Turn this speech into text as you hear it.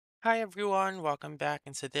Hi everyone, welcome back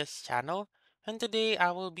into this channel, and today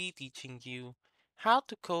I will be teaching you how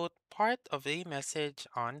to code part of a message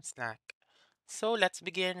on Slack. So let's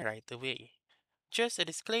begin right away. Just a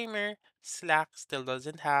disclaimer, Slack still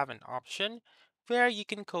doesn't have an option where you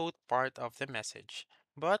can code part of the message,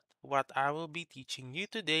 but what I will be teaching you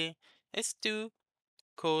today is to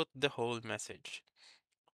code the whole message.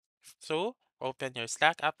 So open your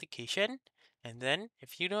Slack application, and then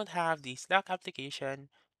if you don't have the Slack application,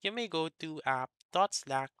 you may go to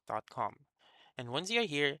app.slack.com. And once you're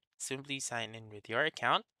here, simply sign in with your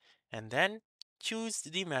account and then choose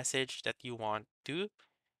the message that you want to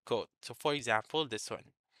code. So for example, this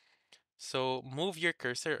one. So move your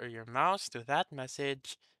cursor or your mouse to that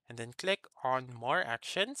message and then click on more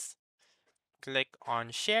actions, click on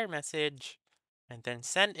share message, and then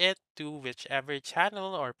send it to whichever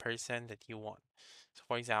channel or person that you want. So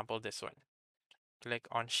for example, this one. Click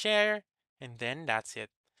on share, and then that's it.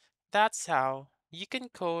 That's how you can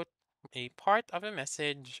code a part of a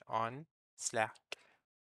message on Slack.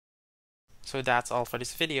 So that's all for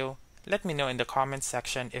this video. Let me know in the comments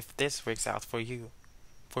section if this works out for you.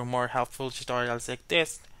 For more helpful tutorials like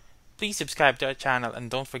this, please subscribe to our channel and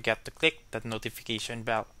don't forget to click that notification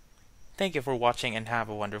bell. Thank you for watching and have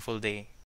a wonderful day.